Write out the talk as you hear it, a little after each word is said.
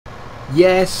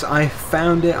Yes, I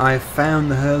found it. I found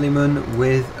the Hurleyman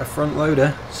with a front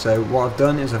loader. So what I've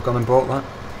done is I've gone and bought that,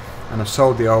 and I've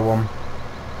sold the old one.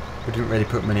 We didn't really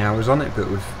put many hours on it, but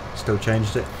we've still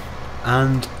changed it.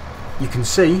 And you can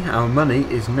see our money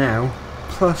is now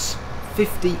plus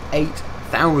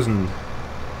 58,000,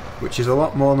 which is a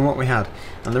lot more than what we had.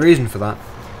 And the reason for that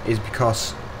is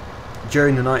because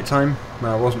during the night time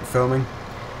when I wasn't filming,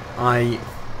 I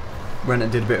went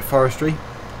and did a bit of forestry.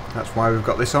 That's why we've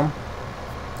got this on.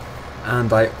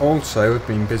 And I also have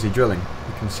been busy drilling.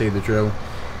 You can see the drill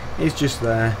is just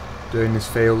there doing this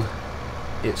field.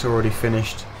 It's already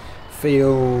finished.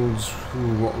 Fields,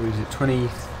 what was it,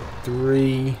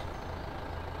 23,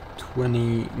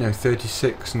 20, no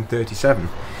 36 and 37.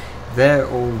 They're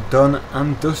all done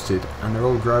and dusted, and they're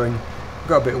all growing. We've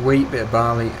got a bit of wheat, a bit of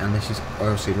barley, and this is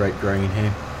oilseed rape growing in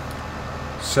here.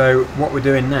 So what we're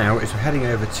doing now is we're heading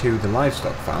over to the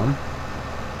livestock farm,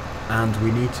 and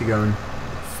we need to go and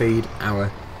feed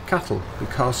our cattle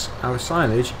because our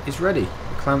silage is ready.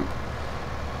 The clamp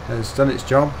has done its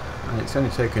job, and it's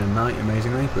only taken a night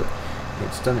amazingly, but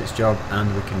it's done its job,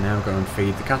 and we can now go and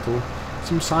feed the cattle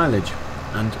some silage.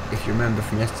 And if you remember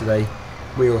from yesterday,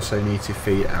 we also need to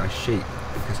feed our sheep,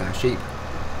 because our sheep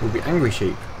will be angry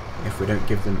sheep if we don't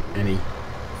give them any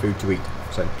food to eat.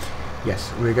 So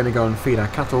yes, we're going to go and feed our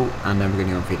cattle, and then we're going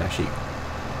to go and feed our sheep.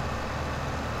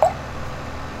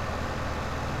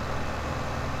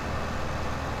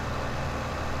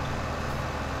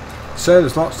 So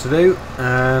there's lots to do.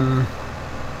 We're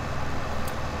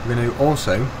going to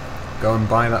also go and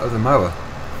buy that other mower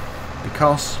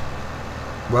because,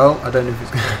 well, I don't know if it's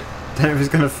gonna, don't know if it's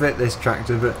going to fit this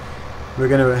tractor, but we're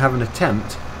going to have an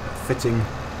attempt at fitting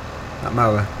that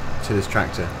mower to this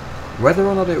tractor. Whether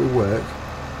or not it will work,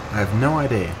 I have no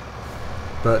idea,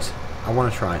 but I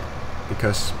want to try it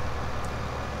because,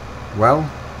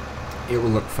 well, it will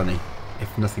look funny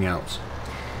if nothing else.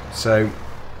 So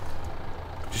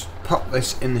just pop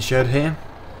this in the shed here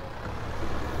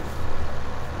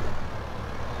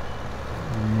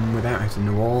without hitting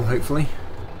the wall, hopefully.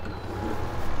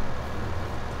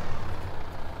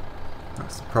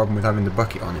 That's the problem with having the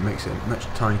bucket on, it makes it much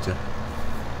tighter.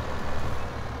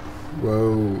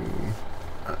 Whoa,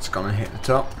 that's gonna hit the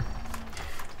top.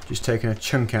 Just taking a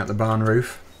chunk out the barn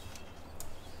roof.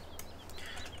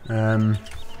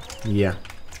 Yeah,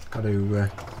 got to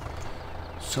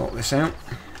sort this out.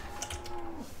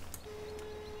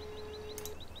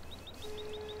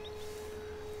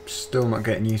 Still not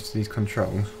getting used to these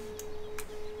controls.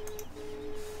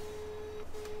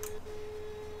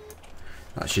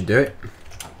 That should do it.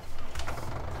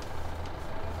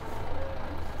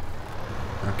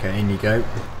 Okay, in you go.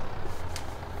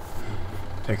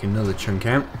 Take another chunk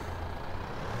out.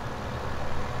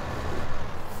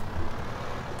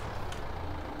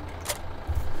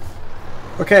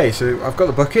 Okay, so I've got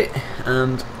the bucket,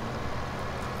 and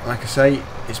like I say,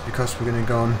 it's because we're going to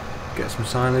go and get some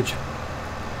silage.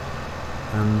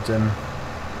 And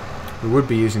we would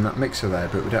be using that mixer there,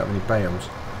 but we don't have any bales,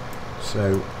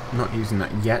 so I'm not using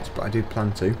that yet, but I do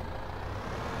plan to.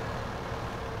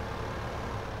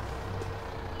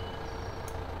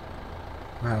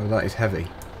 Wow, that is heavy.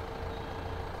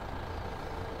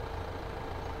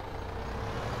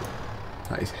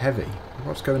 That is heavy.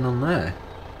 What's going on there?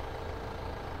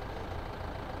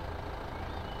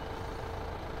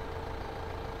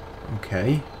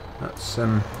 Okay, that's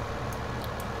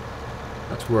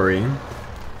worrying.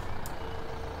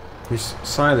 This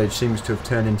silage seems to have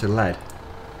turned into lead.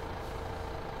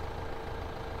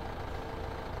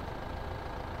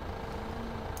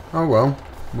 Oh well,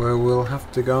 we'll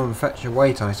have to go and fetch a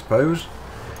weight, I suppose.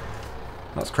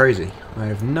 That's crazy. I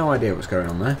have no idea what's going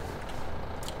on there.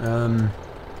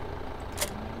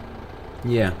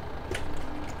 Yeah.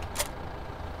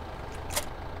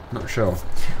 Not sure.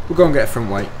 We'll go and get a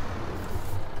front weight,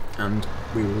 and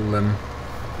we will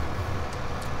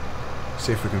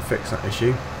see if we can fix that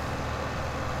issue.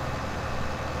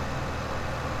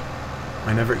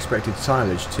 I never expected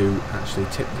silage to actually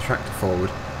tip the tractor forward.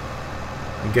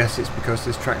 I guess it's because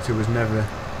this tractor was never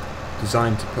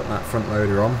designed to put that front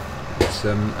loader on. It's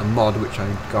a mod which I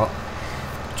got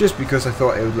just because I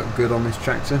thought it would look good on this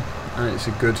tractor, and it's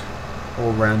a good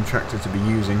all-round tractor to be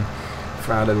using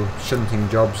for our little shunting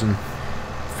jobs and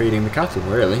feeding the cattle,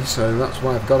 really, so that's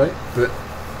why I've got it. But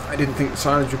I didn't think the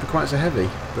silage would be quite so heavy,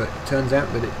 but it turns out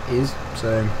that it is,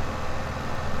 so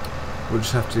we'll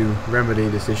just have to remedy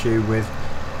this issue with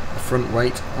a front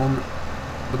weight on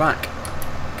the back.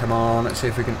 Come on, let's see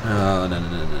if we can... Oh,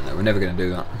 no, we're never going to do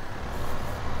that.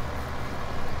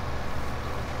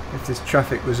 If this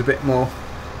traffic was a bit more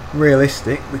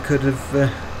realistic, we could have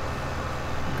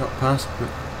got past, but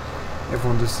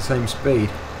everyone does the same speed.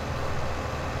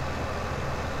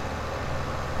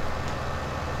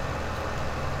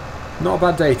 Not a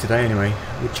bad day today anyway.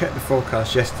 We checked the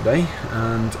forecast yesterday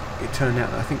and it turned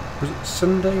out that, I think, was it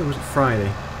Sunday or was it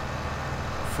Friday?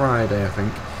 Friday, I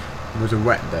think. It was a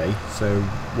wet day, so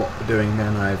what we're doing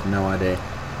then I have no idea.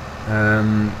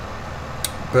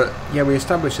 But yeah, we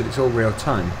established that it's all real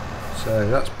time, so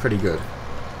that's pretty good.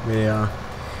 We're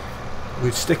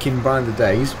sticking by the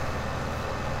days,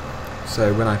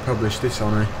 so when I publish this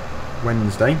on a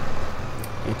Wednesday,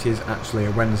 it is actually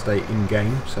a Wednesday in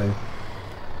game, so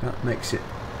that makes it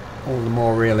all the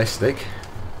more realistic.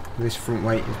 This front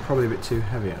weight is probably a bit too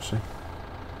heavy actually.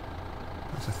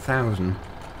 That's 1,000.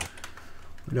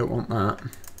 We don't want that.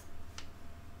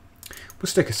 We'll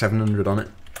stick a 700 on it.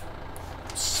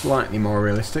 Slightly more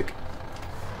realistic.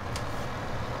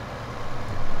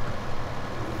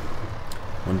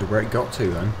 Wonder where it got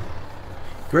to then.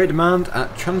 Great demand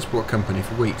at transport company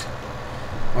for wheat.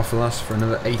 Offer lasts for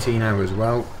another 18 hours.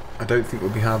 Well, I don't think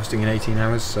we'll be harvesting in 18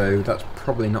 hours, so that's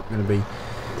probably not going to be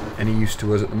any use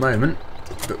to us at the moment.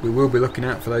 But we will be looking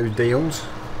out for those deals.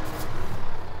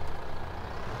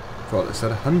 Thought it said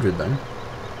 100 then.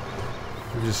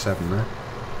 It was just 7 there.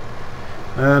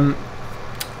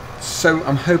 So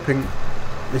I'm hoping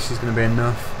this is going to be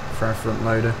enough for our front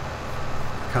loader.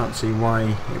 I can't see why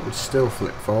it would still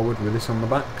flip forward with this on the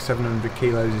back. 700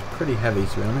 kilos is pretty heavy,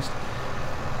 to be honest,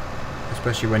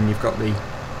 especially when you've got the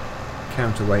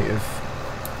counterweight of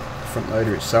the front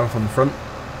loader itself on the front.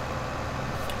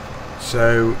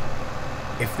 So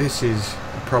if this is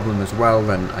a problem as well,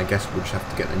 then I guess we'll just have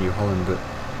to get the New Holland, but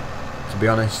to be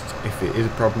honest, if it is a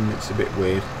problem, it's a bit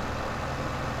weird.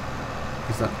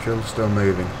 Is that drill still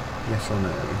moving? Yes or no?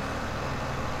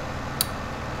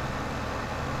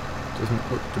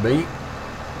 Doesn't look to be.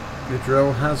 The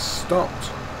drill has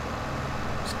stopped.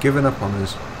 It's given up on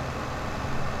us.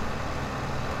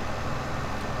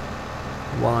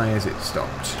 Why has it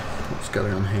stopped? What's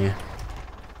going on here?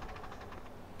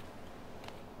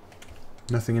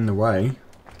 Nothing in the way.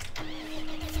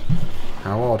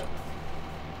 How odd.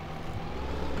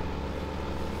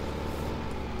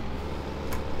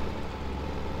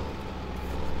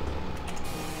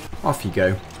 Off you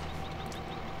go.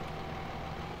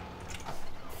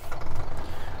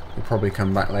 We'll probably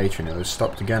come back later and it'll have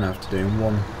stopped again after doing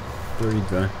one breed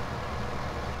there.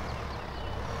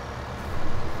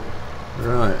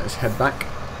 Right, let's head back.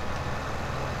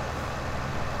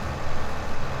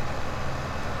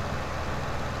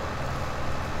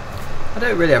 I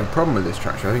don't really have a problem with this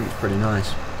tractor. I think it's pretty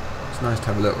nice. It's nice to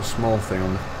have a little small thing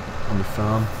on the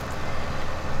farm,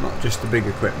 not just the big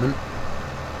equipment.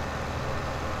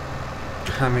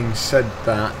 Having said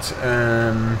that,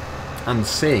 and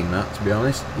seeing that, to be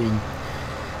honest,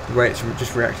 the way it's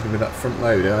just reacted with that front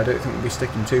loader, I don't think we'll be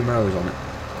sticking 2 mowers on it.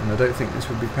 And I don't think this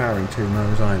would be powering 2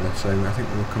 mowers either, so I think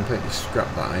we'll completely scrap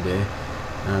that idea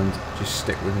and just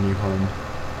stick with the New Holland.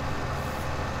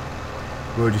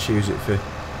 We'll just use it for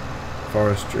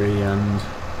forestry and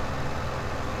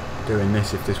doing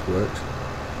this if this works.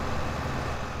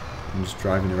 And just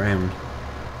driving around.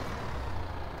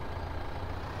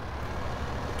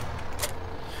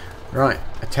 Right,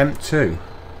 attempt 2.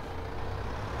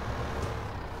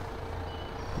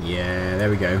 Yeah, there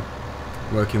we go.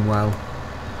 Working well.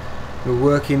 We're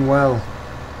working well.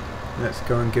 Let's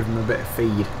go and give them a bit of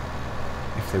feed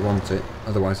if they want it.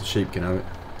 Otherwise the sheep can have it.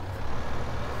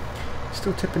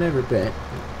 Still tipping over a bit.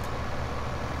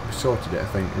 We sorted it, I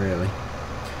think, really.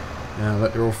 Now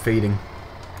that they're all feeding.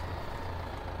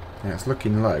 Yeah, it's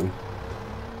looking low.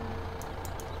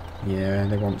 Yeah,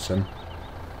 they want some.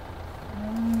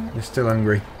 They're still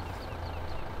hungry.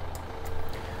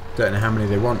 Don't know how many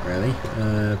they want, really.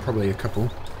 Probably a couple.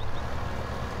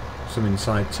 Some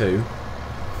inside too.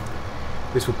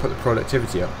 This will put the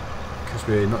productivity up because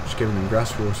we're not just giving them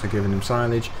grass, we're also giving them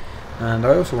silage, and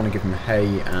I also want to give them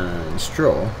hay and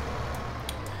straw,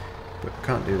 but we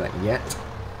can't do that yet,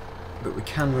 but we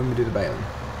can when we do the baling.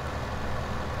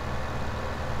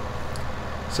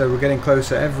 So we're getting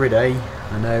closer every day.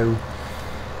 I know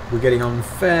we're getting on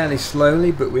fairly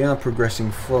slowly, but we are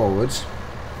progressing forwards.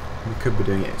 We could be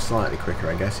doing it slightly quicker,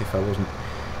 I guess, if I wasn't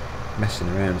messing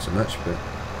around so much, but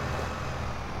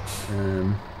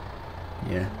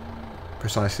yeah,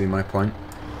 precisely my point.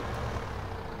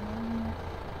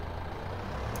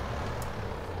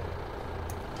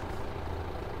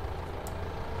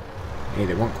 Yeah,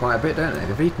 they want quite a bit, don't they?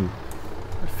 They've eaten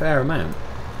a fair amount.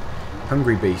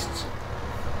 Hungry beasts.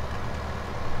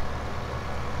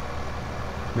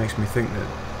 Makes me think that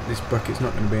this bucket's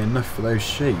not going to be enough for those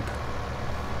sheep.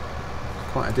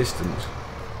 Quite a distance.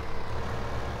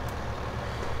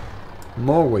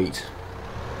 More wheat.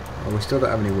 Well, we still don't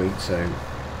have any wheat, so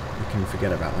we can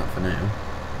forget about that for now.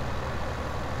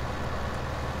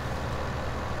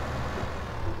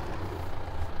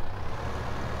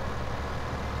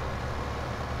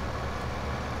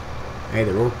 Hey,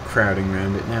 they're all crowding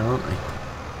around it now, aren't they?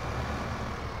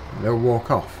 They'll walk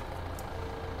off.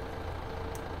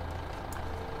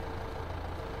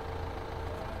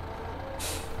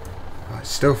 Oh, it's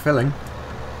still filling.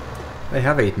 They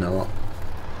have eaten a lot.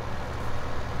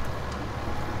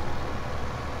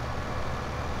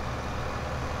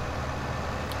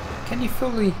 Can you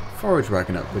fill the forage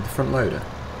wagon up with the front loader?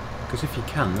 Because if you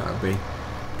can, that would be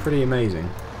pretty amazing.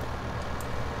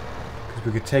 Because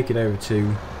we could take it over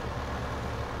to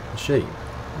the sheep.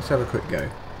 Let's have a quick go.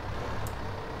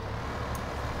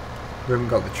 We haven't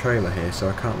got the trailer here, so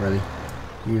I can't really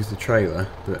use the trailer,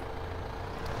 but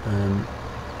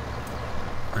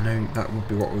I know that would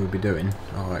be what we would be doing.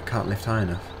 Oh, it can't lift high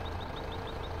enough.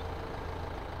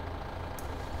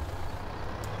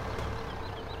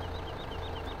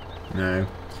 No.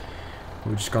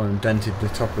 We've just gone and dented the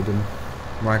top of the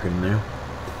wagon now.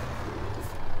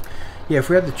 Yeah, if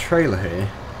we had the trailer here,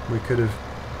 we could have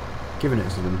given it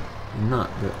to them in that,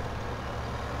 but...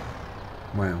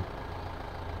 wow.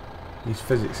 These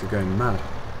physics are going mad.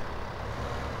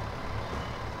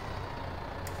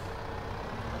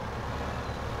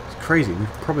 It's crazy, we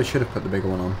probably should have put the bigger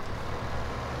one on.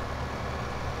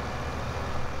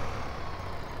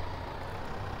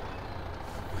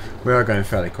 We are going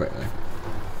fairly quickly.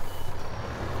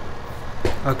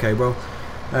 Okay, well,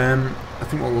 I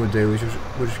think what we'll do is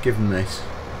we'll just give them this,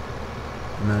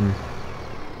 and then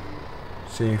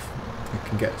see if we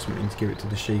can get something to give it to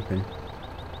the sheep in.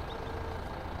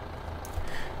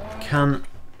 Can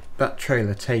that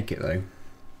trailer take it though?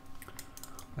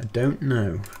 I don't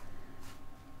know.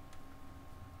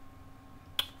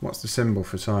 What's the symbol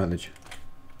for silage?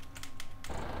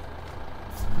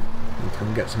 We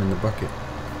can get some in the bucket.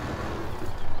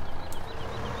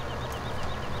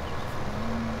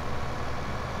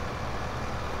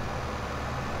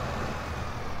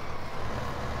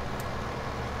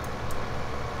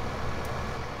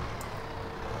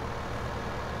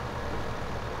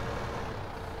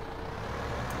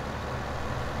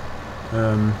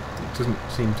 It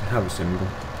doesn't seem to have a symbol.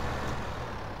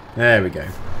 There we go.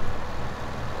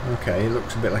 Okay, it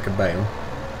looks a bit like a bale.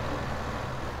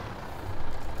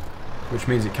 Which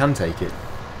means it can take it.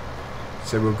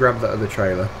 So we'll grab that other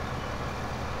trailer.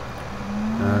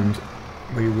 And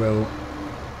we will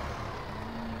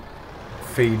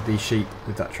feed the sheep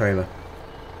with that trailer.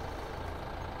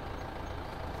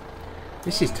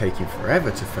 This is taking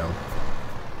forever to fill.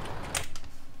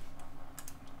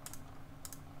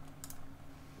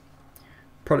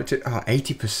 Productivity,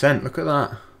 80%, look at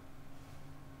that.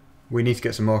 We need to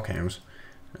get some more cows.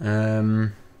 We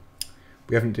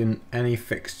haven't done any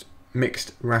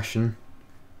mixed ration.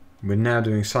 We're now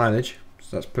doing silage,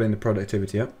 so that's putting the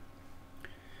productivity up.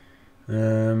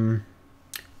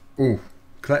 Ooh,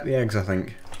 collect the eggs, I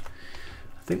think.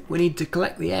 I think we need to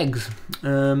collect the eggs.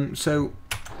 So,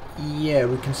 yeah,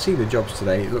 we can see the jobs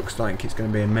today. It looks like it's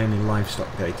going to be a mainly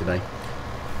livestock day today.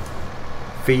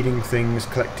 Feeding things,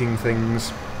 collecting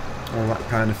things, all that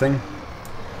kind of thing.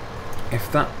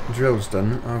 If that drill's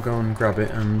done, I'll go and grab it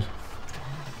and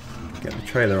get the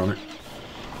trailer on it.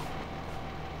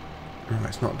 Oh,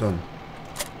 it's not done.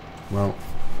 Well,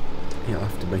 it'll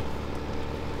have to be.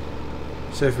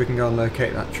 See if we can go and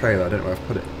locate that trailer. I don't know where I've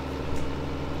put it.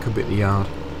 Could be at the yard.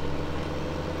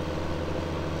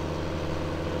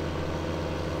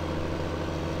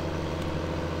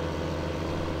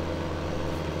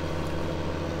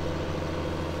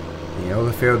 Yeah, all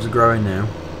the fields are growing now.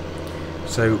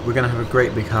 So we're going to have a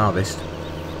great big harvest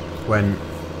when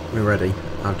we're ready.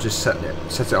 I've just set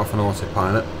it off on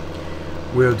autopilot.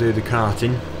 We'll do the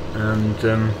carting, and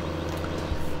the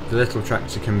little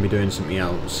tractor can be doing something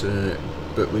else,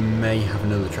 but we may have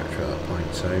another tractor at that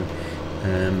point, so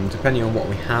depending on what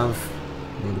we have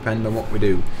will depend on what we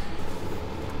do.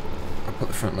 I'll put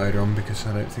the front loader on because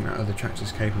I don't think that other tractor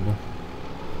is capable.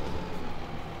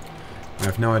 I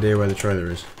have no idea where the trailer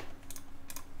is.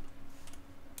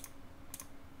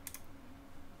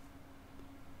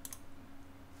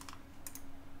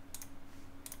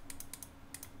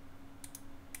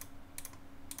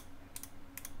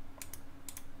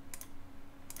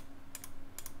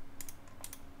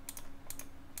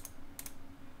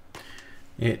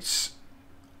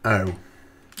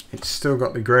 It's still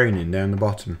got the grain in down the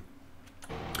bottom.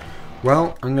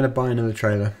 Well, I'm going to buy another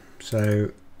trailer,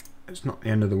 so it's not the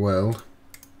end of the world.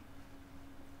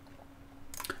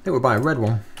 I think we'll buy a red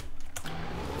one.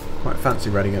 Quite fancy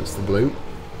red against the blue.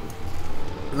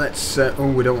 Let's,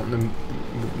 oh, we don't want them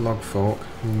log fork.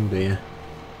 Oh dear.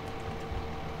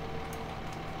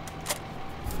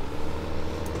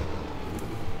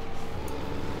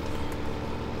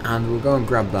 And we'll go and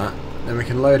grab that. Then we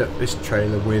can load up this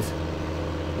trailer with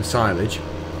the silage.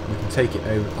 We can take it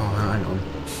over. Oh, hang on.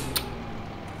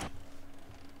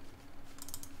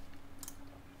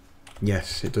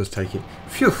 Yes, it does take it.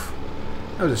 Phew!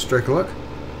 That was a stroke of luck.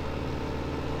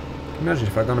 Imagine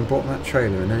if I'd gone and bought that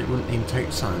trailer and then it wouldn't even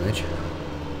take silage.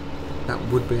 That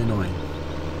would be annoying.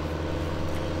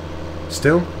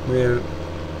 Still, we're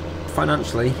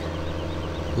financially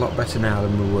a lot better now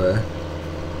than we were.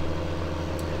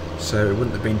 So it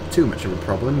wouldn't have been too much of a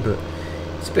problem, but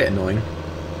it's a bit annoying.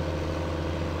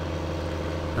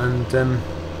 And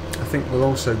I think we'll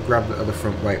also grab the other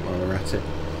front weight while we're at it.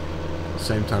 At the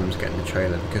same time as getting the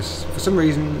trailer, because for some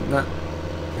reason that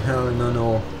Hurliman,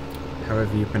 or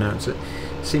however you pronounce it,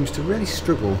 seems to really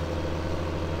struggle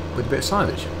with a bit of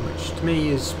silage, which to me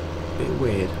is a bit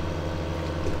weird.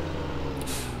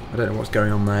 I don't know what's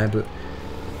going on there, but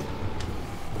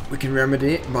we can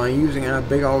remedy it by using our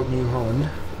big old New Holland.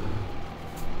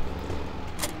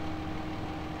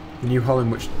 The New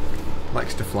Holland which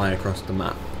likes to fly across the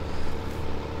map.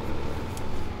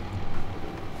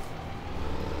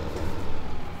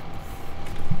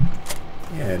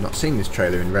 Yeah, not seen this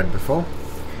trailer in red before.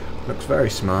 Looks very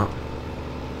smart.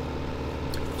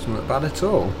 Doesn't look bad at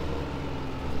all.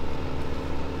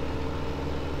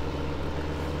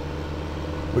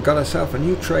 We got ourselves a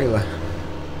new trailer.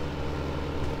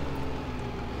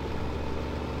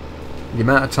 The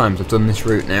amount of times I've done this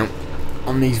route now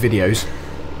on these videos,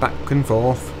 back and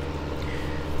forth.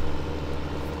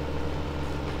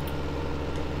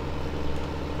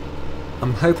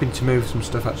 I'm hoping to move some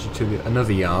stuff actually to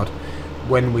another yard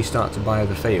when we start to buy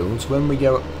other fields. When we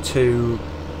go up to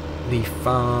the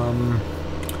farm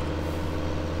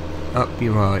up,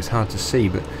 well, it's hard to see,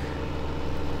 but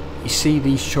you see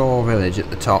the Shore Village at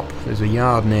the top. There's a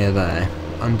yard near there,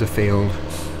 under field.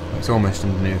 It's almost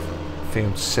underneath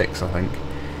field 6, I think.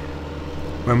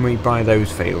 When we buy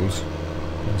those fields,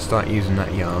 we'll start using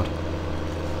that yard,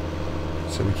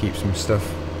 so we keep some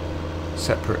stuff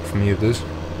separate from the others.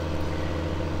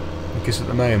 Because at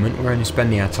the moment we're only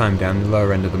spending our time down the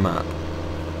lower end of the map,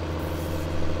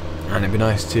 and it'd be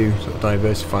nice to sort of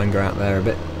diversify and go out there a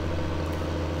bit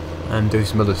and do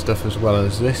some other stuff as well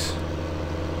as this.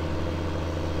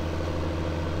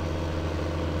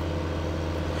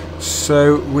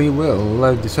 So we will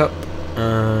load this up,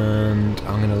 and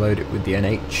I'm going to load it with the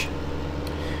NH,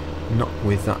 not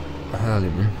with that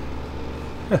Hurliman.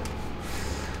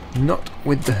 Not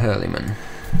with the Hurliman.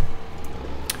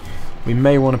 We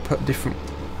may want to put different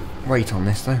weight on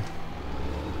this though,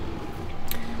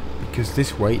 because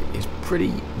this weight is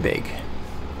pretty big.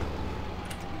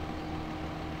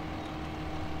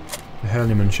 The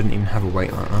Hurliman shouldn't even have a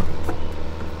weight like that.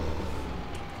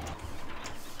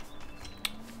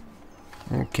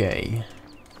 Okay,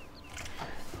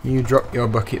 you drop your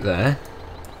bucket there.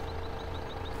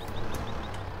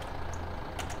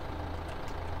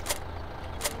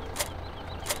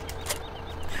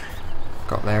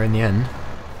 Got there in the end,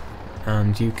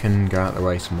 and you can go out the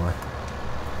way somewhere.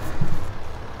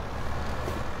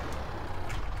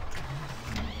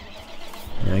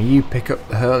 Now you pick up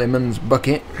the Hurliman's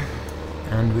bucket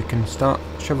and we can start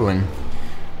shoveling.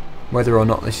 Whether or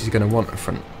not this is going to want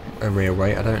a rear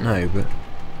weight, I don't know, but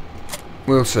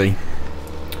we'll see.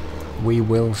 We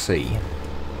will see.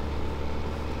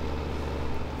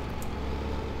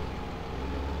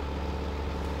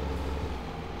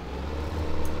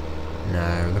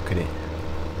 No, look at it.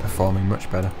 Performing much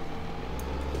better.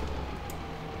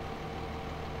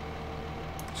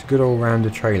 It's a good all-rounder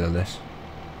trailer, this.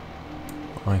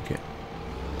 I like it.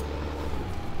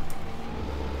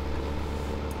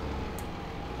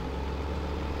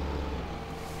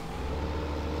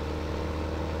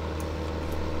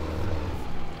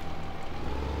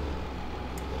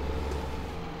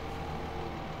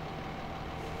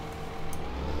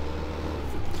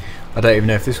 I don't even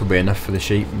know if this will be enough for the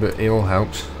sheep, but it all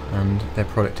helps, and their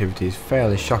productivity is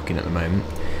fairly shocking at the moment,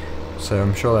 so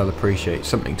I'm sure they'll appreciate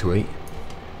something to eat.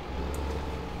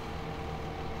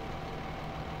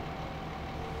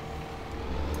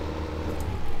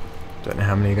 Don't know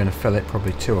how many are going to fill it,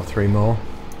 probably 2 or 3 more,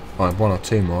 well, 1 or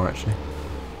 2 more actually.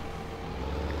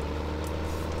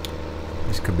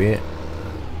 This could be it.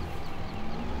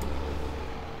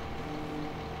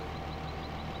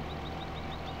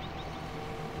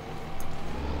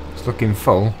 It's looking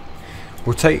full.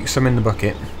 We'll take some in the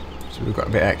bucket, so we've got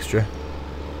a bit extra.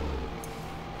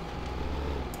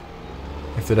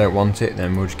 If they don't want it,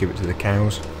 then we'll just give it to the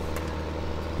cows,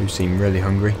 who seem really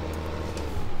hungry.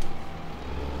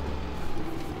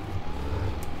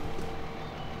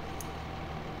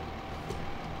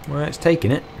 Well, it's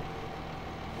taking it.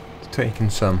 It's taking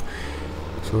some.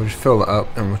 So we'll just fill that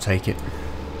up and we'll take it.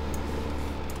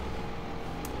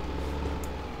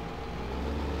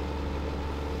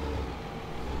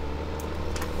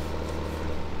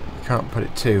 Can't put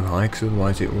it too high because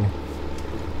otherwise it will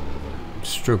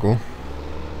struggle.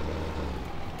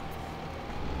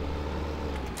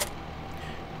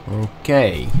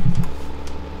 Okay,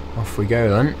 off we go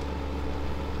then.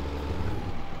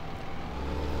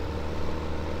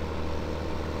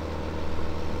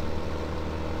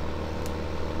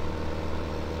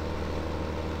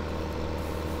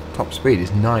 Top speed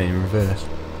is 9 in reverse.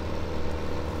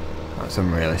 That's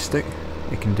unrealistic.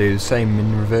 It can do the same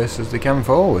in reverse as they can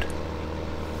forward.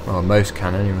 Well, most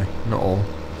can anyway, not all.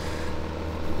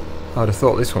 I'd have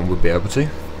thought this one would be able to.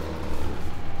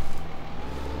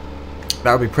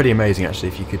 That would be pretty amazing actually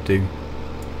if you could do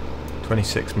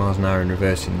 26 miles an hour in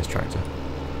reverse in this tractor.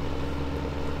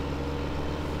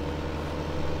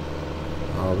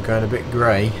 Oh, we're going a bit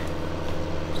grey.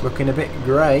 It's looking a bit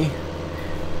grey.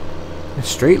 The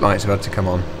street lights have had to come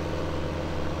on.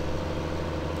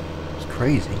 It's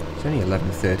crazy. It's only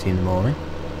 11:30 in the morning.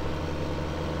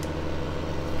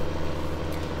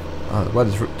 Oh, the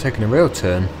weather's taking a real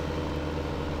turn.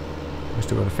 We've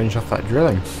still got to finish off that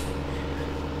drilling.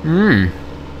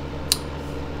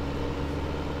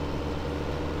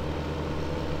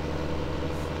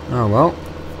 Oh well,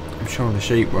 I'm sure the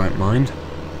sheep won't mind.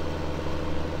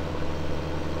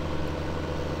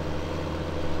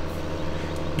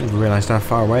 Never realised how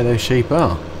far away those sheep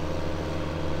are.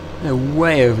 They're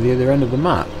way over the other end of the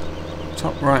map.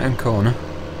 Top right hand corner.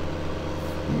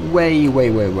 Way,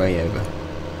 way, way, way over.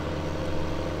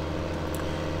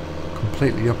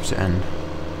 Completely the opposite end.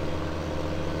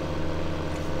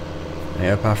 I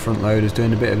hope our front loader's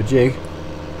doing a bit of a jig.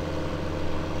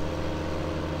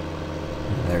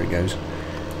 There he goes.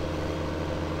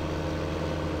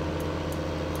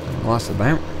 What's that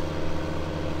about?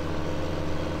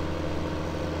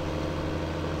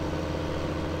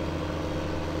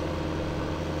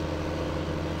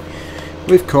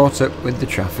 We've caught up with the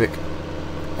traffic.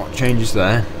 What changes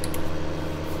there?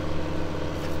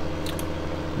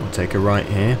 We'll take a right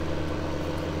here.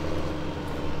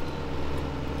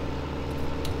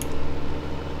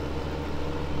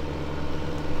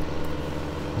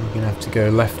 We're going to have to go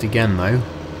left again though.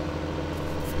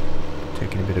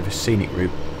 Taking a bit of a scenic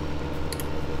route.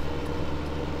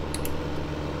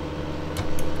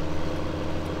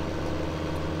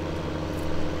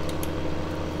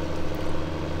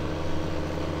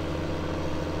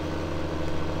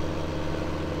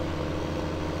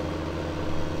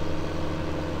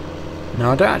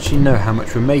 Now I don't actually know how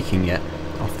much we're making yet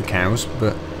off the cows,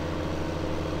 but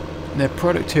their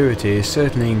productivity is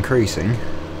certainly increasing.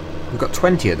 We've got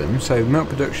 20 of them, so milk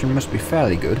production must be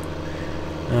fairly good.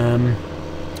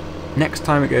 Next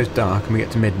time it goes dark and we get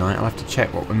to midnight, I'll have to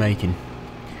check what we're making,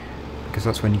 because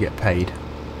that's when you get paid.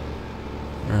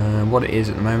 What it is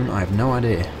at the moment, I have no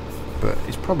idea, but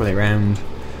it's probably around,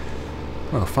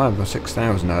 well, 5,000 or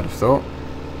 6,000 I'd have thought.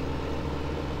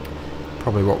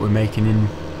 Probably what we're making in,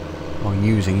 or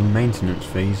using in maintenance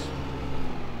fees.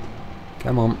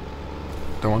 Come on,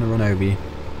 don't want to run over you,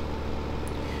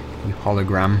 you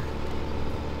hologram.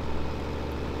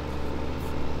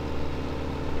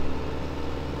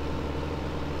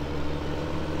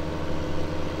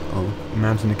 Oh,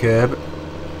 mounting the curb.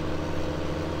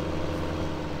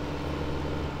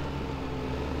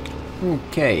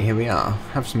 Okay, here we are.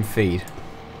 Have some feed.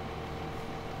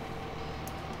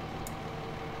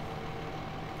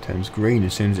 Turns green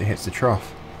as soon as it hits the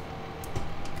trough.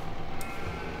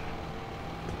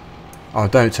 Oh,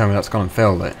 don't tell me that's gone and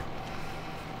filled it.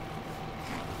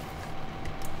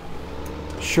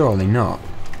 Surely not.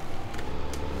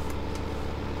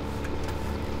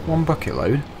 One bucket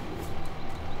load?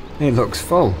 It looks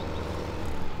full.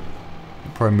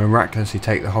 It'll probably miraculously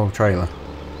take the whole trailer.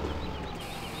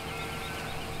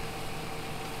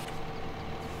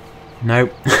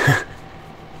 Nope.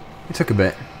 It took a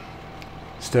bit.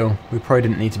 Still, we probably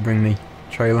didn't need to bring the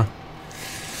trailer.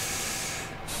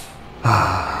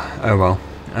 Oh well.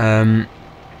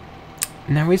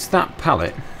 Now is that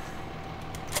pallet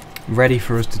ready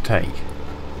for us to take?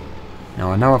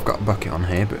 Now I know I've got a bucket on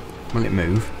here, but will it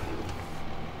move?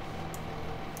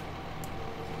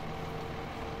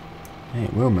 Yeah,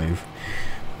 it will move.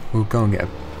 We'll go and get a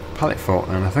pallet fork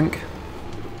then, I think.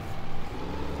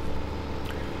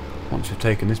 Once we've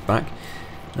taken this back.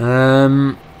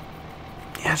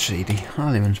 Actually, the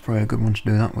Harley one's probably a good one to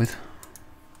do that with.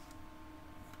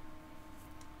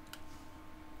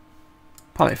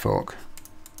 Pallet fork.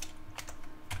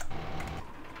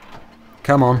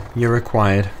 Come on, you're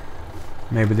required.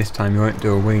 Maybe this time you won't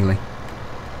do a wheelie.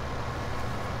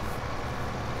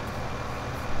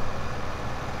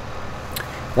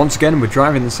 Once again, we're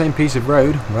driving the same piece of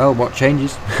road. Well, what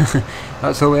changes?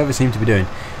 That's all we ever seem to be doing.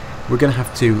 We're going to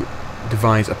have to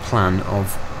devise a plan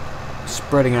of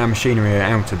spreading our machinery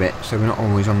out a bit so we're not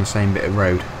always on the same bit of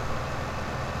road.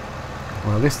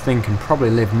 Well, this thing can probably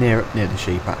live near the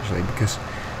sheep actually, because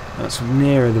that's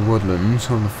nearer the woodlands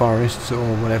or the forests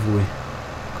or whatever we're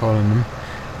calling them,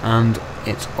 and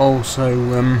it's also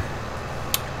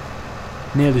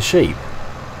near the sheep.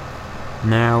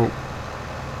 Now,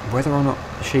 whether or not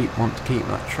the sheep want to keep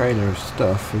that trailer of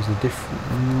stuff is a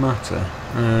different matter.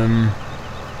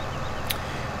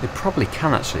 They probably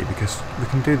can actually, because we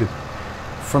can do the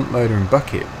front loader and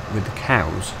bucket with the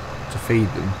cows to feed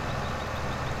them,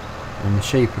 and the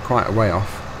sheep are quite a way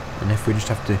off, and if we just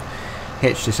have to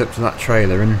hitch this up to that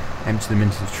trailer and empty them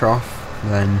into the trough,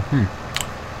 then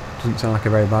doesn't sound like a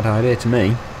very bad idea to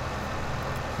me.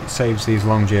 It saves these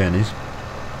long journeys,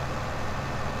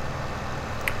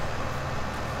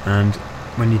 and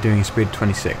when you're doing a speed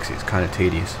 26 it's kind of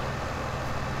tedious.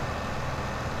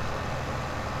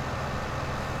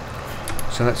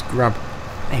 So let's grab...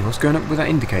 Hey, what's going up with that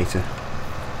indicator?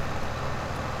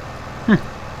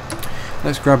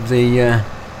 Let's grab the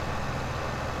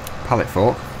pallet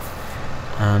fork,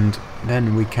 and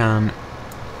then we can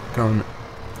go and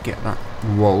get that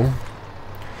wool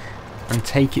and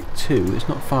take it to... It's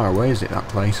not far away, is it, that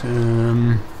place?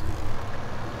 The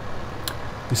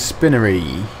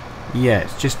spinnery. Yeah,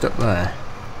 it's just up there.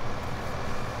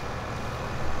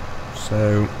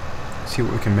 So, let's see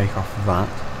what we can make off of that.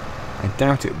 I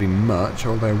doubt it would be much,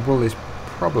 although wool is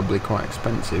probably quite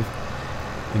expensive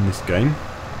in this game.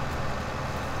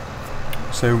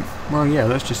 So, well, yeah,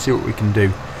 let's just see what we can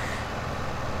do.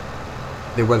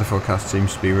 The weather forecast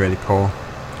seems to be really poor,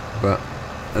 but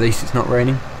at least it's not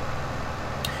raining.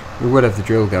 We would have the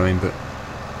drill going, but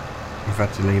we've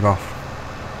had to leave off.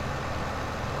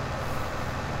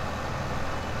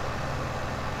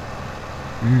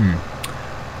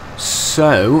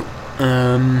 So,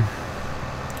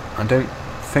 I don't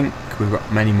think we've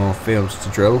got many more fields to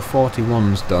drill.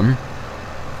 41's done.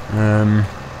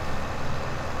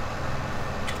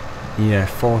 Yeah,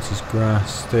 40's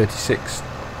grass. 36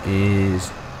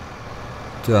 is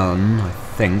done, I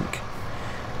think.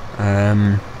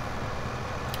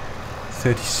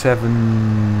 37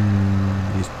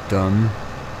 is done.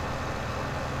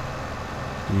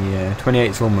 Yeah,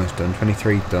 28's almost done.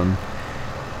 23's done.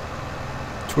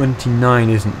 29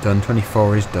 isn't done,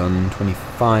 24 is done,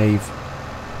 25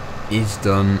 is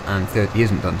done, and 30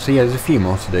 isn't done. So yeah, there's a few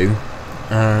more to do,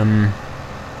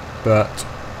 but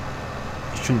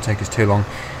it shouldn't take us too long.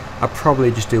 I'll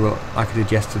probably just do what like I did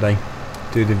yesterday,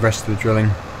 do the rest of the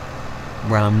drilling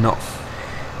when I'm not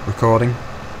recording,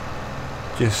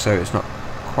 just so it's not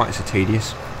quite so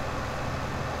tedious,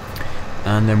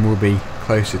 and then we'll be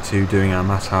closer to doing our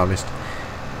mass harvest.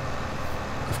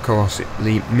 Of course, it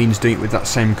means doing it with that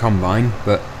same combine,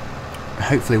 but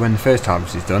hopefully when the first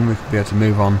harvest is done we could be able to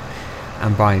move on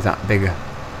and buy that bigger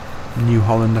New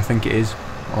Holland, I think it is,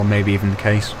 or maybe even the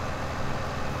case,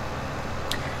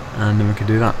 and then we could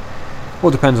do that.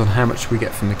 All depends on how much we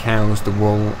get from the cows, the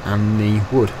wool and the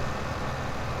wood.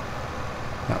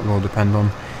 That will all depend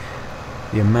on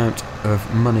the amount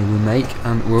of money we make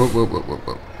and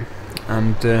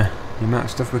and the amount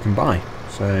of stuff we can buy.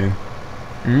 So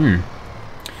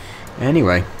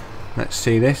anyway, let's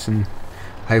see this and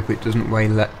hope it doesn't weigh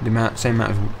the same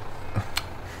amount of...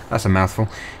 That's a mouthful.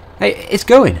 Hey, it's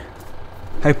going!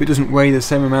 Hope it doesn't weigh the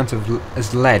same amount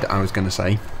as lead, I was going to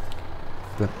say.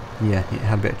 But yeah, it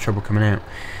had a bit of trouble coming out.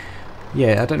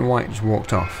 Yeah, I don't know why it just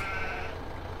walked off.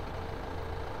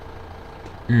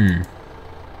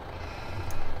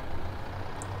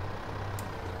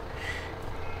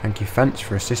 Thank you, Fence,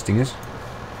 for assisting us.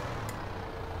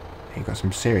 You've got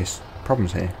some serious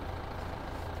problems here.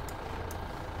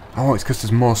 Oh, it's because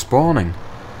there's more spawning.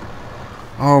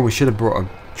 Oh, we should have brought a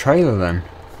trailer then.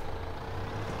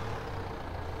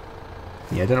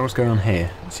 Yeah, I don't know what's going on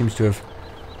here. It seems to have...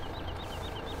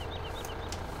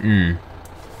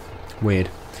 Weird.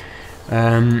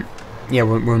 Yeah,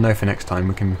 we'll know for next time.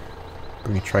 We can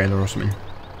bring a trailer or something.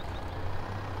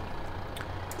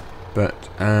 But,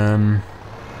 I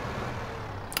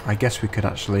guess we could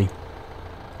actually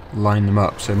line them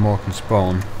up so more can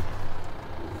spawn.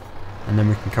 And then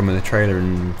we can come with a trailer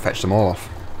and fetch them all off.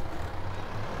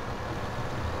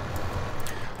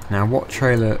 Now, what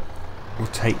trailer will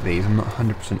take these? I'm not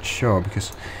 100% sure,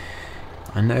 because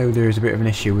I know there is a bit of an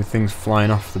issue with things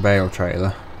flying off the bale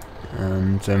trailer,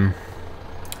 and I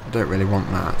don't really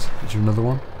want that. Is there another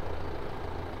one?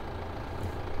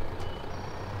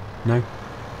 No?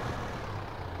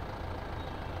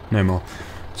 No more.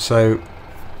 So,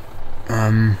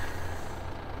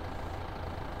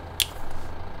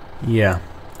 yeah.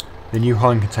 The New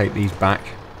Holland can take these back,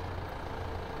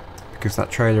 because that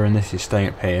trailer and this is staying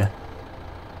up here.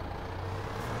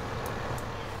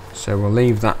 So we'll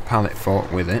leave that pallet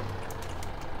fork with it.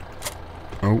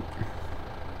 Oh.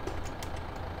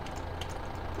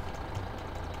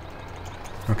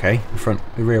 Okay,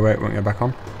 the rear weight won't go back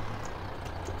on.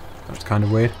 That's kind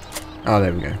of weird. Oh,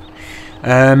 there we go.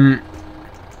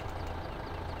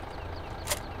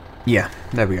 Yeah,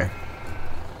 there we go.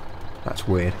 That's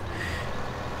weird.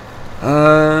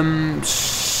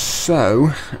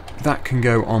 So that can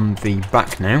go on the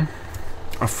back now.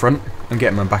 Front. I'm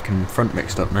getting my back and front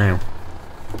mixed up now.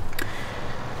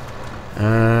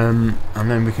 And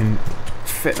then we can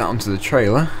fit that onto the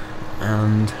trailer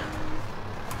and,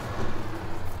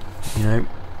 you know,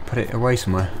 put it away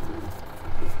somewhere.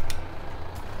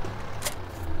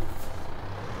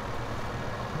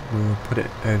 We'll put it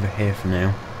over here for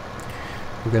now.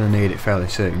 We're going to need it fairly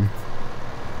soon,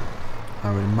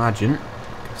 I would imagine,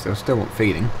 because they'll still want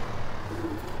feeding.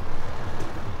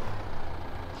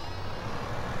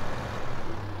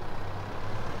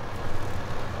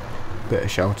 Bit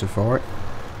of shelter for it.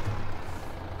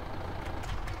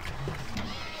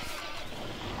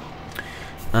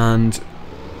 And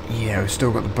yeah, we've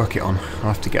still got the bucket on. I'll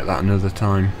have to get that another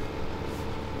time.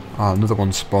 Oh, another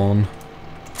one spawned.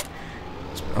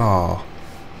 Oh.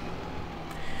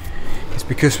 It's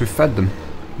because we've fed them.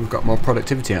 We've got more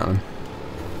productivity out of them.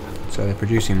 So they're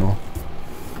producing more.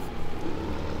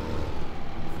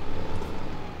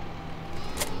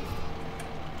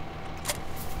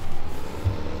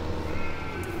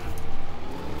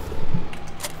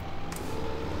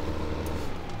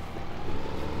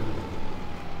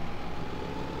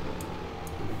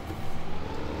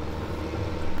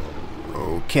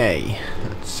 Okay,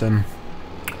 let's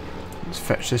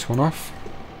fetch this one off.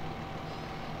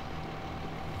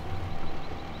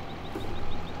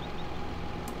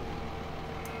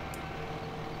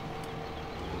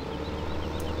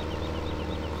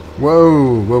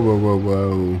 Whoa, whoa, whoa, whoa,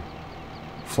 whoa.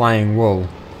 Flying wool.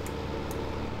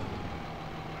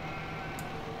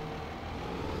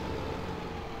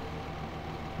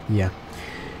 Yeah.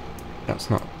 That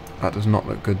does not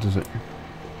look good, does it?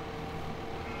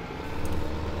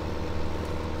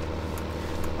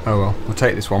 Oh well, we'll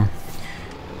take this one.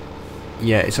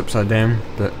 Yeah, it's upside down,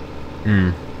 but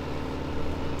not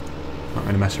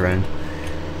going to mess around.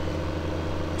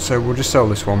 So we'll just sell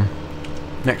this one.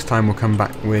 Next time we'll come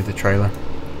back with the trailer,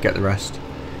 get the rest,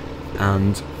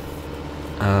 and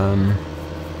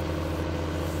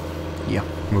yeah,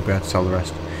 we'll be able to sell the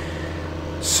rest.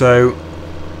 So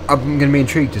I'm going to be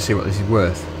intrigued to see what this is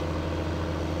worth.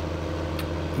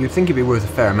 You'd think it'd be worth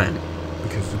a fair amount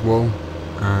because of wool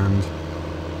and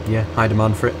yeah, high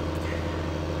demand for it,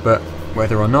 but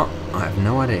whether or not, I have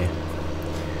no idea.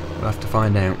 We'll have to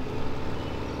find out.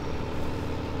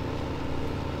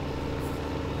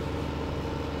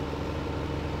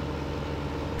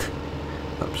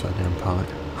 Upside down pallet.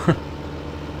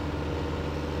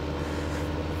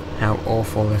 How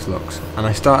awful this looks. And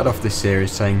I started off this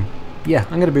series saying, yeah,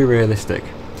 I'm going to be realistic.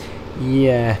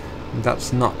 Yeah,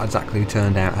 that's not exactly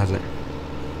turned out, has it?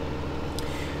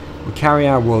 We carry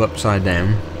our wool upside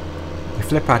down. We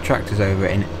flip our tractors over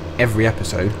in every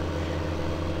episode.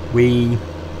 We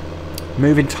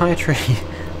move entire trees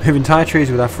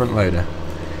with our front loader,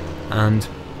 and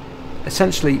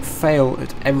essentially fail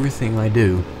at everything I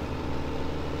do.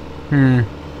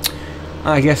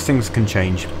 I guess things can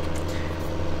change.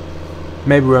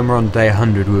 Maybe when we're on day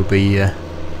 100 we'll be a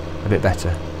bit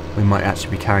better. We might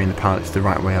actually be carrying the pallets the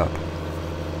right way up.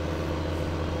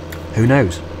 Who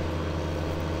knows?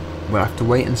 We'll have to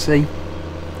wait and see.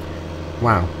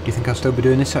 Wow, do you think I'll still be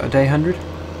doing this at a day 100?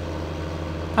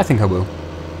 I think I will.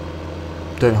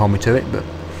 Don't hold me to it, but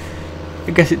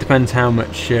I guess it depends how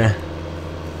much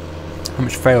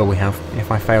fail we have.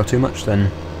 If I fail too much,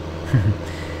 then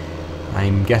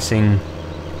I'm guessing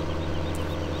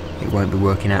it won't be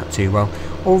working out too well.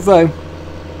 Although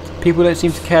people don't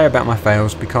seem to care about my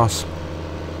fails because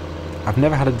I've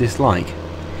never had a dislike.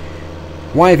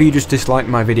 Why have you just disliked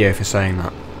my video for saying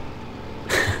that?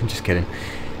 Just kidding.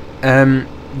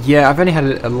 Yeah, I've only had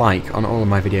a like on all of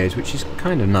my videos, which is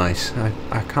kind of nice.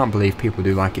 I can't believe people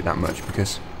do like it that much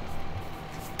because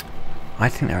I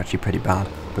think they're actually pretty bad,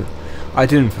 but I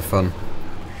do them for fun.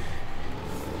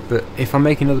 But if I'm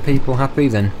making other people happy,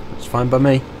 then it's fine by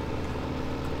me.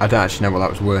 I don't actually know what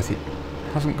that was worth. It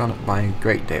hasn't gone up by a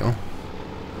great deal,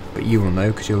 but you will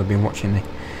know because you'll have been watching the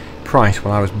price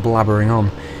while I was blabbering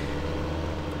on.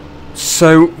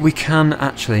 So we can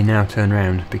actually now turn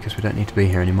around because we don't need to be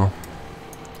here anymore.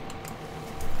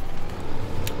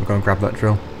 We'll go and grab that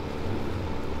drill.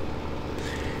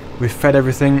 We've fed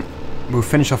everything. We'll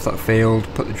finish off that field,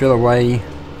 put the drill away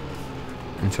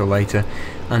until later,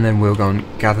 and then we'll go and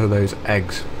gather those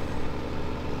eggs,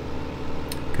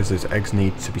 because those eggs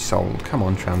need to be sold. Come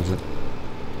on, Transit.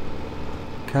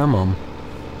 Come on.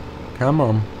 Come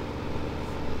on.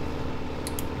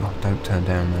 Oh, don't turn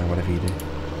down there, whatever you do.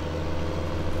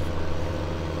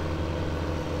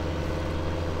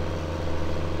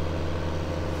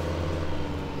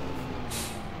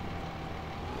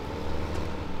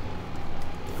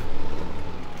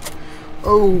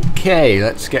 Okay,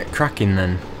 let's get cracking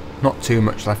then. Not too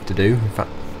much left to do, in fact,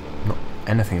 not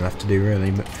anything left to do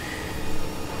really, but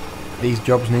these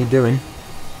jobs need doing.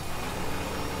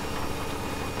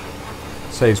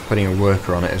 Saves putting a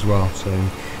worker on it as well, so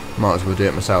might as well do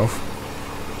it myself.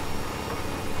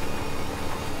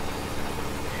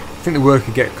 I think the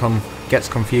worker gets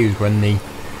confused when the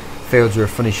fields are a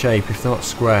funny shape. If they're not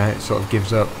square, it sort of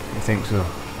gives up. He thinks, oh,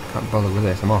 can't bother with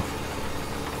this, I'm off.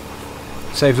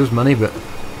 Saves us money, but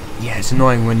yeah, it's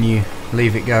annoying when you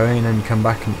leave it going and then you come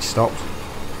back and it stops.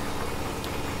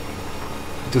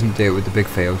 It doesn't do it with the big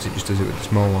fields, it just does it with the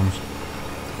small ones.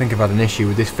 I think I've had an issue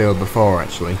with this field before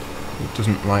actually. It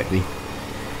doesn't like the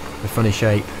funny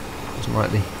shape, it doesn't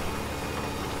like the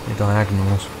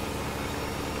diagonals.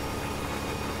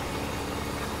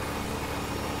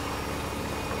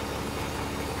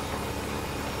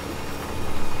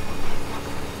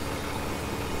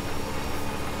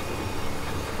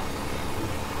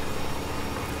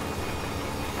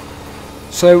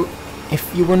 So,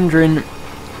 if you're wondering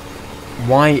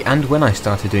why and when I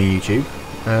started doing YouTube,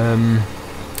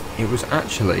 it was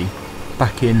actually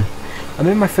back in... I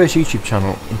made my first YouTube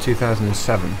channel in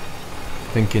 2007,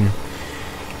 thinking,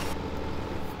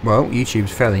 well,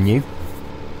 YouTube's fairly new.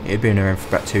 It had been around for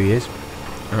about 2 years,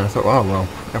 and I thought, oh well,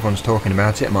 everyone's talking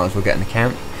about it, I might as well get an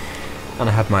account. And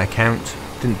I had my account,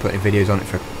 didn't put any videos on it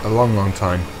for a long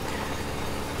time,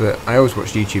 but I always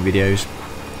watched YouTube videos,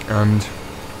 and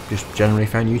just generally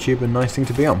found YouTube a nice thing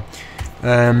to be on.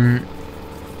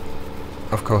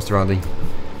 Of course there are the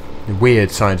weird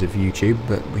sides of YouTube,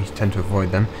 but we tend to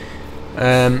avoid them.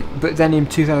 But then in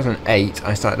 2008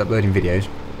 I started uploading videos,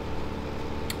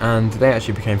 and they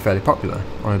actually became fairly popular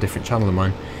on a different channel of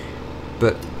mine,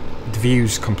 but the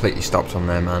views completely stopped on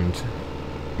them, and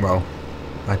well,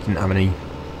 I didn't have any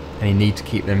need to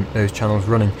keep those channels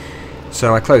running,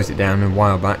 so I closed it down a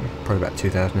while back, probably about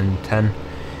 2010,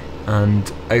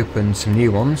 and opened some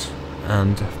new ones,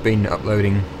 and have been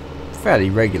uploading fairly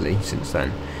regularly since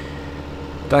then.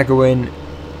 Daggerwin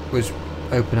was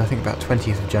open I think about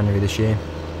 20th of January this year,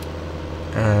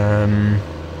 and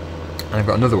I've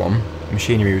got another one,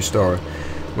 Machinery Restorer,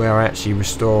 where I actually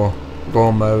restore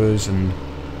lawnmowers and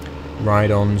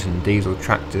ride-ons and diesel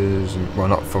tractors, and well,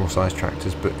 not full-size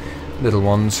tractors but little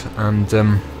ones, and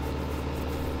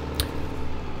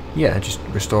yeah, just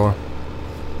restore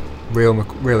real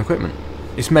equipment.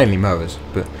 It's mainly mowers,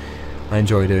 but I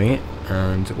enjoy doing it.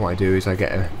 And what I do is I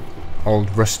get a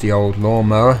rusty old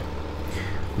lawnmower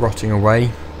rotting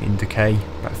away in decay,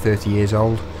 about 30 years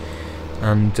old,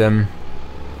 and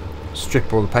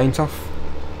strip all the paint off,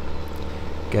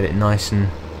 get it nice and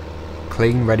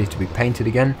clean, ready to be painted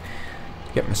again,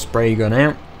 get my spray gun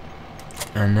out,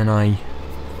 and then I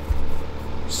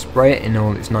spray it in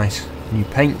all its nice new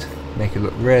paint, make it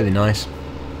look really nice.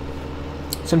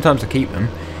 Sometimes I keep them,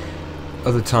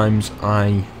 other times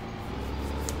I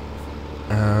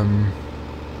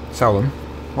sell them.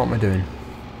 What am I doing? I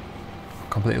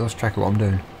completely lost track of what I'm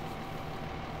doing.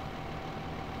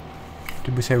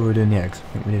 Did we say we were doing the eggs? I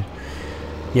think we did.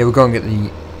 Yeah, we'll go and get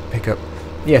the pickup.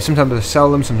 Yeah, sometimes I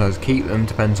sell them, sometimes I keep them,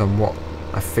 depends on what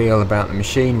I feel about the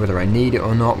machine, whether I need it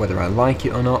or not, whether I like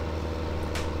it or not.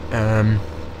 And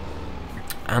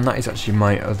that is actually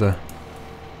my other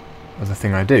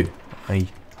thing I do. I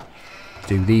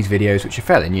do these videos, which are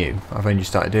fairly new, I've only just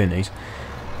started doing these,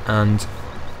 and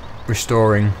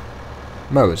restoring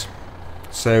mowers.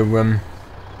 So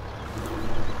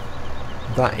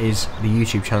that is the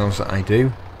YouTube channels that I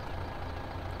do.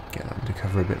 Get that to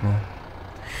cover a bit more.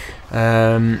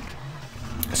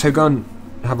 So go and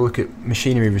have a look at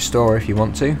Machinery Restorer if you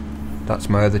want to. That's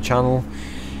my other channel.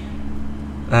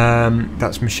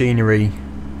 That's Machinery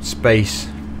space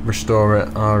Restorer,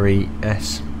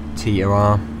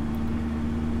 RESTORER,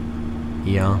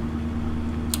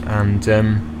 and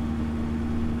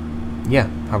yeah,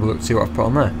 have a look to see what I've put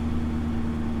on there,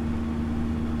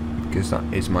 because that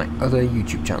is my other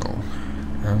YouTube channel.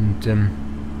 And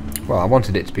well, I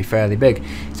wanted it to be fairly big.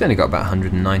 It's only got about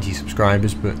 190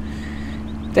 subscribers, but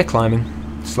they're climbing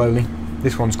slowly.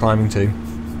 This one's climbing too.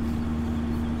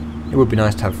 It would be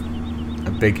nice to have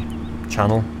a big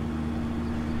channel,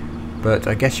 but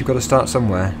I guess you've got to start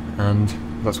somewhere, and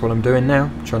that's what I'm doing now,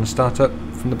 trying to start up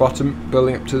from the bottom,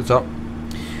 building up to the top.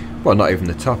 Well, not even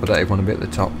the top, I don't even want to be at the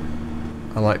top.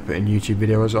 I like putting YouTube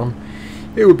videos on.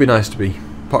 It would be nice to be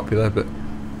popular, but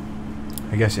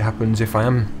I guess it happens if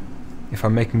I'm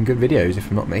making good videos. If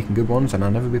I'm not making good ones, then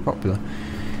I'll never be popular.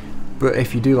 But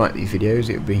if you do like these videos,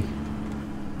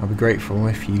 I'll be grateful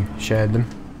if you shared them.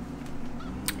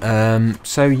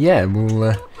 So yeah,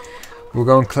 we'll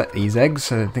go and collect these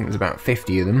eggs. I think there's about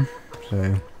 50 of them,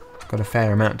 so got a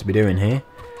fair amount to be doing here.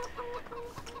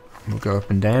 We'll go up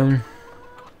and down.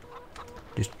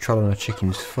 Just trod on a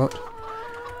chicken's foot.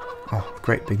 Oh,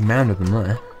 great big mound of them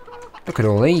there. Look at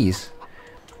all these.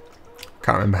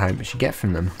 Can't remember how much you get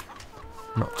from them.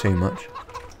 Not too much.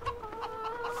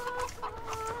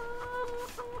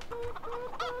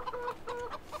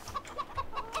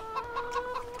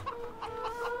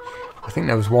 I think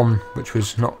there was one which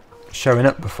was not showing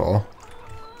up before.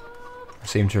 I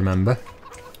seem to remember.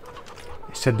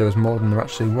 It said there was more than there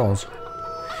actually was.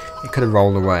 It could have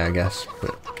rolled away, I guess,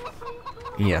 but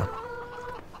yeah.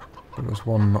 There was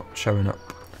one not showing up.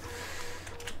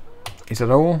 Is that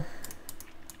all?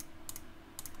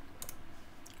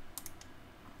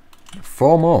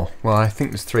 4 more. Well, I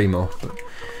think there's 3 more, but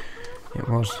it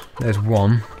was. There's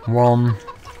one. One.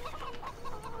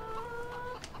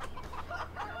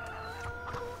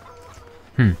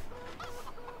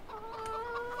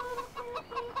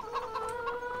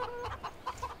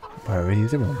 Where are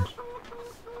these other ones?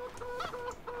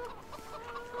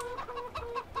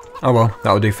 Oh well,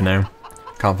 that'll do for now.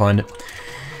 Can't find it.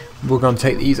 We're going to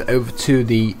take these over to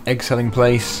the egg selling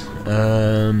place,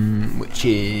 which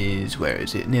is, where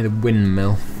is it? Near the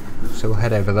windmill. So we'll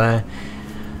head over there,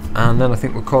 and then I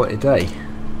think we'll call it a day.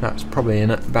 That's probably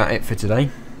about it for today.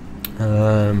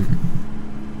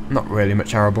 Not really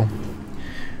much arable.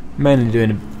 Mainly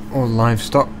doing all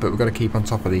livestock, but we've got to keep on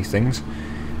top of these things.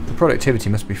 The productivity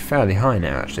must be fairly high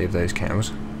now, actually, of those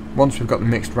cows. Once we've got the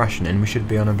mixed ration in, we should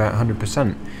be on about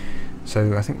 100%.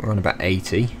 So I think we're on about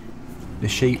 80. The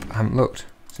sheep, I haven't looked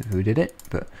since we did it,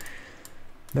 but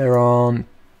they're on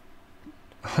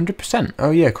 100%.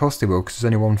 Oh yeah, of course they will, because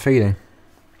there's only one feeding.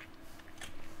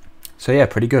 So yeah,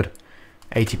 pretty good.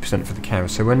 80% for the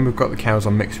cows. So when we've got the cows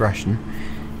on mixed ration,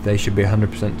 they should be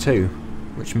 100% too,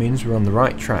 which means we're on the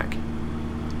right track.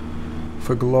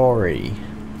 For glory.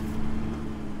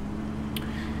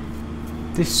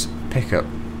 This pickup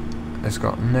has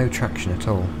got no traction at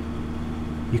all.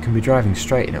 You can be driving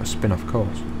straight and it'll spin off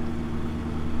course.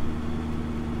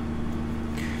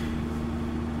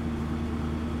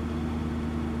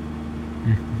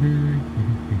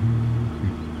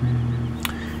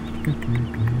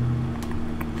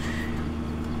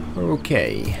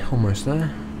 Okay, almost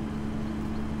there.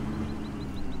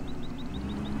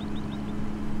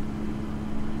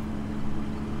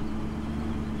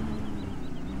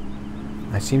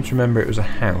 I seem to remember it was a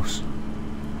house.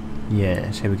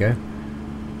 Yes, here we go.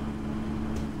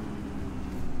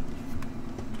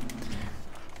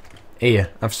 Here,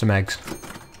 have some eggs.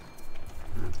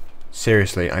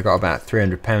 Seriously, I got about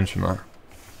 £300 from that.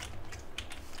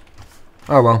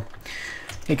 Oh well,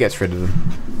 it gets rid of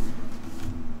them.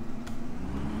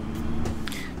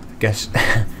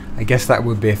 I guess that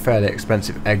would be a fairly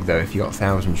expensive egg though if you got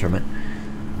thousands from it.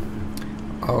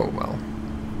 Oh well.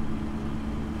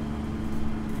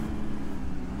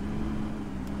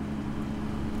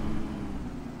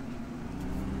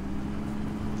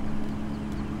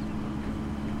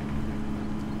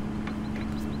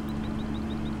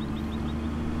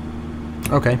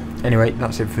 Okay, anyway,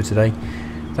 that's it for today.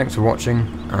 Thanks for watching,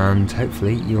 and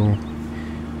hopefully you'll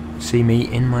see me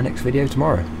in my next video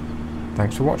tomorrow.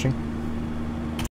 Thanks for watching.